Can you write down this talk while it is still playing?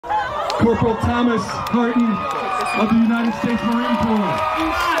Corporal Thomas Harton of the United States Marine Corps.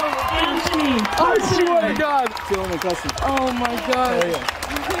 Anthony! I swear to God! Oh my God!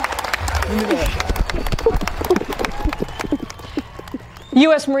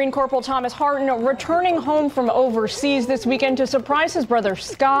 U.S. Marine Corporal Thomas Harton returning home from overseas this weekend to surprise his brother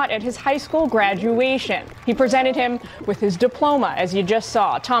Scott at his high school graduation. He presented him with his diploma, as you just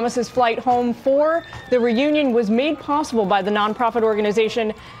saw. Thomas's flight home for the reunion was made possible by the nonprofit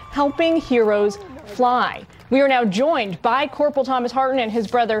organization Helping Heroes Fly. We are now joined by Corporal Thomas Harton and his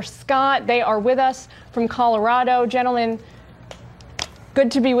brother Scott. They are with us from Colorado. Gentlemen,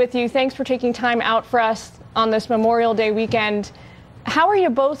 good to be with you. Thanks for taking time out for us on this Memorial Day weekend. How are you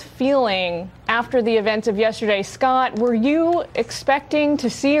both feeling after the events of yesterday? Scott, were you expecting to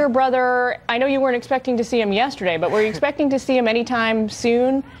see your brother? I know you weren't expecting to see him yesterday, but were you expecting to see him anytime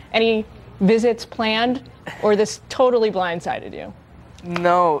soon? Any visits planned? Or this totally blindsided you?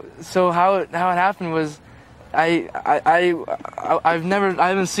 No. So how it happened was, I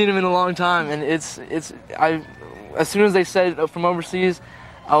haven't seen him in a long time, and as soon as they said from overseas,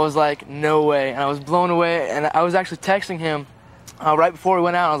 I was like, no way, and I was blown away, and I was actually texting him right before we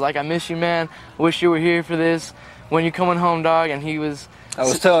went out. I was like, I miss you, man. I wish you were here for this. When you coming home, dog? And he was. I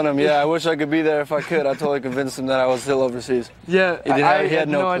was telling him, yeah, I wish I could be there if I could. I totally convinced him that I was still overseas. Yeah, he had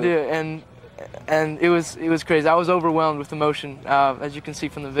no idea, and it was crazy. I was overwhelmed with emotion, as you can see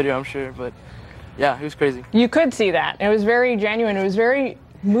from the video, I'm sure. But yeah, it was crazy. You could see that. It was very genuine. It was very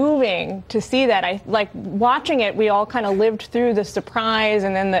moving to see that. I like watching it. We all kind of lived through the surprise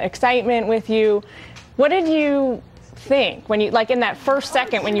and then the excitement with you. What did you think when you, like, in that first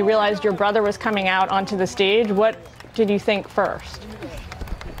second when you realized your brother was coming out onto the stage? What did you think first?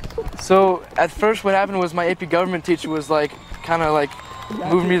 So at first what happened was my AP government teacher was like kind of like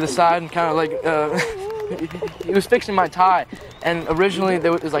moving me to the side and kind of like he was fixing my tie, and originally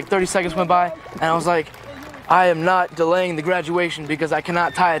there was like 30 seconds went by and I was like, I am not delaying the graduation because I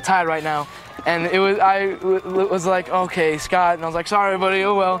cannot tie a tie right now. And I was like, okay, Scott, and I was like, sorry buddy,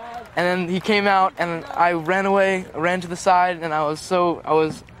 oh well. And then he came out, and I ran away, ran to the side, and I was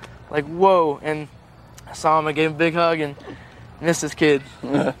like, whoa. And I saw him, I gave him a big hug, and missed this kid.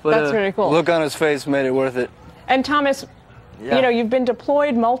 But, that's really cool. Look on his face made it worth it. And Thomas, yeah. You know, you've been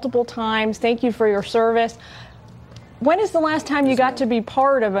deployed multiple times. Thank you for your service. When is the last time you got to be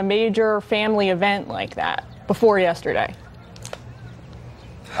part of a major family event like that, before yesterday?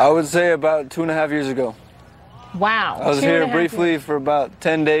 I would say about 2.5 years ago. Wow. I was here briefly for about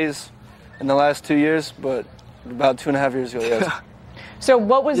 10 days in the last 2 years, but about 2.5 years ago, yes. So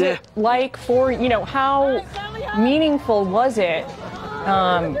what was it like for, you know, how meaningful was it,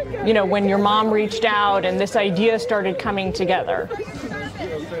 you know, when your mom reached out and this idea started coming together?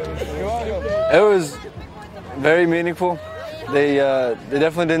 It was very meaningful. They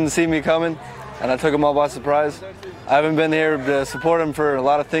definitely didn't see me coming, and I took them all by surprise. I haven't been here to support him for a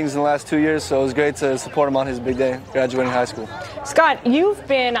lot of things in the last 2 years, so it was great to support him on his big day, graduating high school. Scott, you've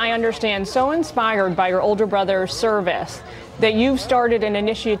been, I understand, so inspired by your older brother's service that you've started an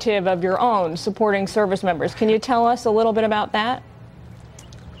initiative of your own supporting service members. Can you tell us a little bit about that?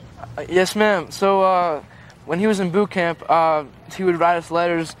 Yes, ma'am. So when he was in boot camp, he would write us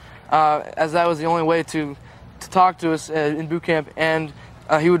letters, as that was the only way to talk to us in boot camp, and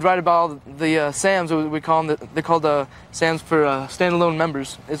he would write about the SAMs, we call them. They're called the SAMs for standalone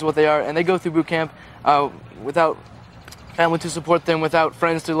members, is what they are. And they go through boot camp without family to support them, without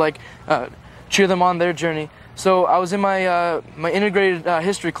friends to like cheer them on their journey. So I was in my my integrated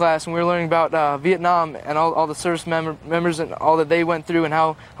history class, and we were learning about Vietnam and all the service members and all that they went through, and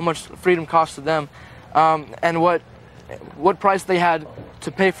how much freedom costed them, and what price they had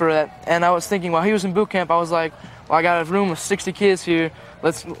to pay for that. And I was thinking, while he was in boot camp, I was like, well, I got a room of 60 kids here.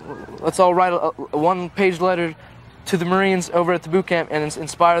 Let's all write a one-page letter to the Marines over at the boot camp and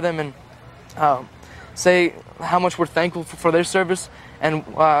inspire them, and say how much we're thankful for their service and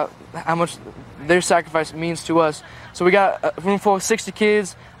how much their sacrifice means to us. So we got a room full of 60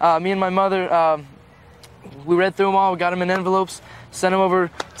 kids. Me and my mother, we read through them all. We got them in envelopes, sent them over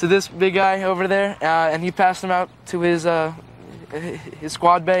to this big guy over there, and he passed them out to his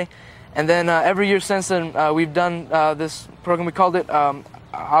squad bay. And then every year since then, we've done this program. We called it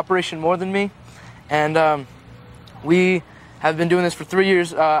Operation More Than Me, and we have been doing this for 3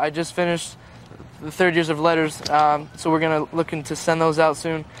 years. I just finished the third years of letters, so we're going to look to send those out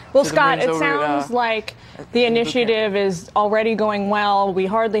soon. Well, Scott, it sounds like the initiative is already going well. We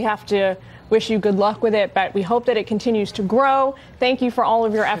hardly have to wish you good luck with it, but we hope that it continues to grow. Thank you for all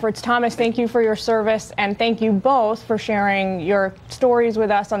of your efforts. Thomas, thank you for your service, and thank you both for sharing your stories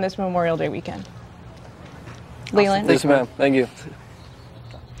with us on this Memorial Day weekend. Leland? Thanks, ma'am. Thank you.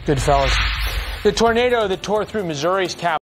 Good fellas. The tornado that tore through Missouri's capital